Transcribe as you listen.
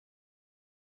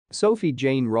Sophie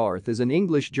Jane Raworth is an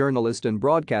English journalist and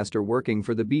broadcaster working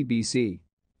for the BBC.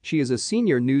 She is a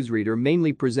senior newsreader,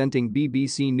 mainly presenting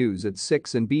BBC News at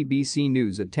 6 and BBC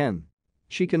News at 10.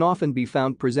 She can often be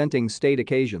found presenting state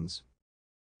occasions.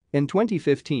 In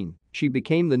 2015, she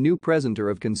became the new presenter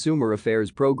of consumer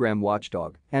affairs programme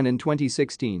Watchdog, and in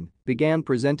 2016, began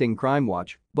presenting Crime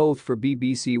Watch, both for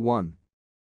BBC One.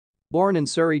 Born in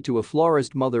Surrey to a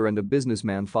florist mother and a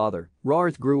businessman father,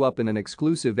 Raworth grew up in an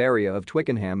exclusive area of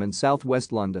Twickenham in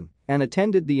southwest London and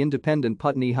attended the independent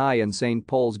Putney High and St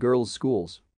Paul's Girls'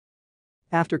 Schools.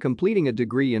 After completing a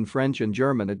degree in French and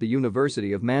German at the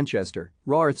University of Manchester,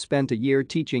 Raworth spent a year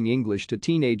teaching English to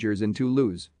teenagers in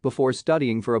Toulouse before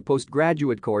studying for a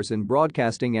postgraduate course in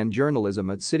broadcasting and journalism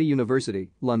at City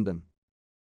University, London.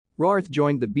 Raworth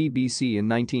joined the BBC in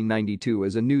 1992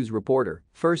 as a news reporter,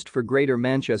 first for Greater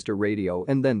Manchester Radio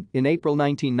and then, in April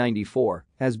 1994,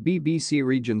 as BBC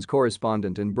Regions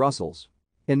correspondent in Brussels.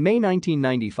 In May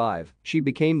 1995, she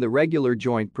became the regular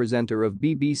joint presenter of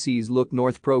BBC's Look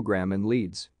North programme in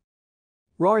Leeds.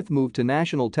 Raworth moved to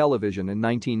national television in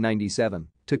 1997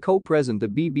 to co-present the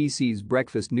BBC's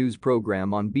breakfast news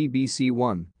programme on BBC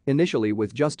One, initially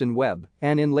with Justin Webb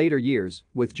and in later years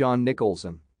with John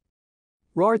Nicholson.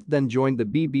 Raworth then joined the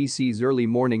BBC's early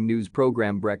morning news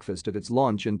programme Breakfast at its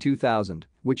launch in 2000,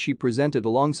 which she presented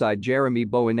alongside Jeremy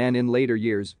Bowen and in later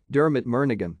years, Dermot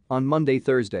Murnaghan, on Monday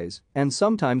Thursdays, and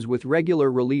sometimes with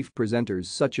regular relief presenters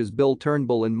such as Bill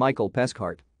Turnbull and Michael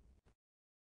Pescart.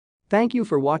 Thank you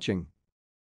for watching.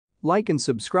 Like and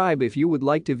subscribe if you would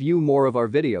like to view more of our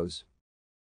videos.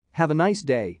 Have a nice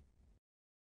day.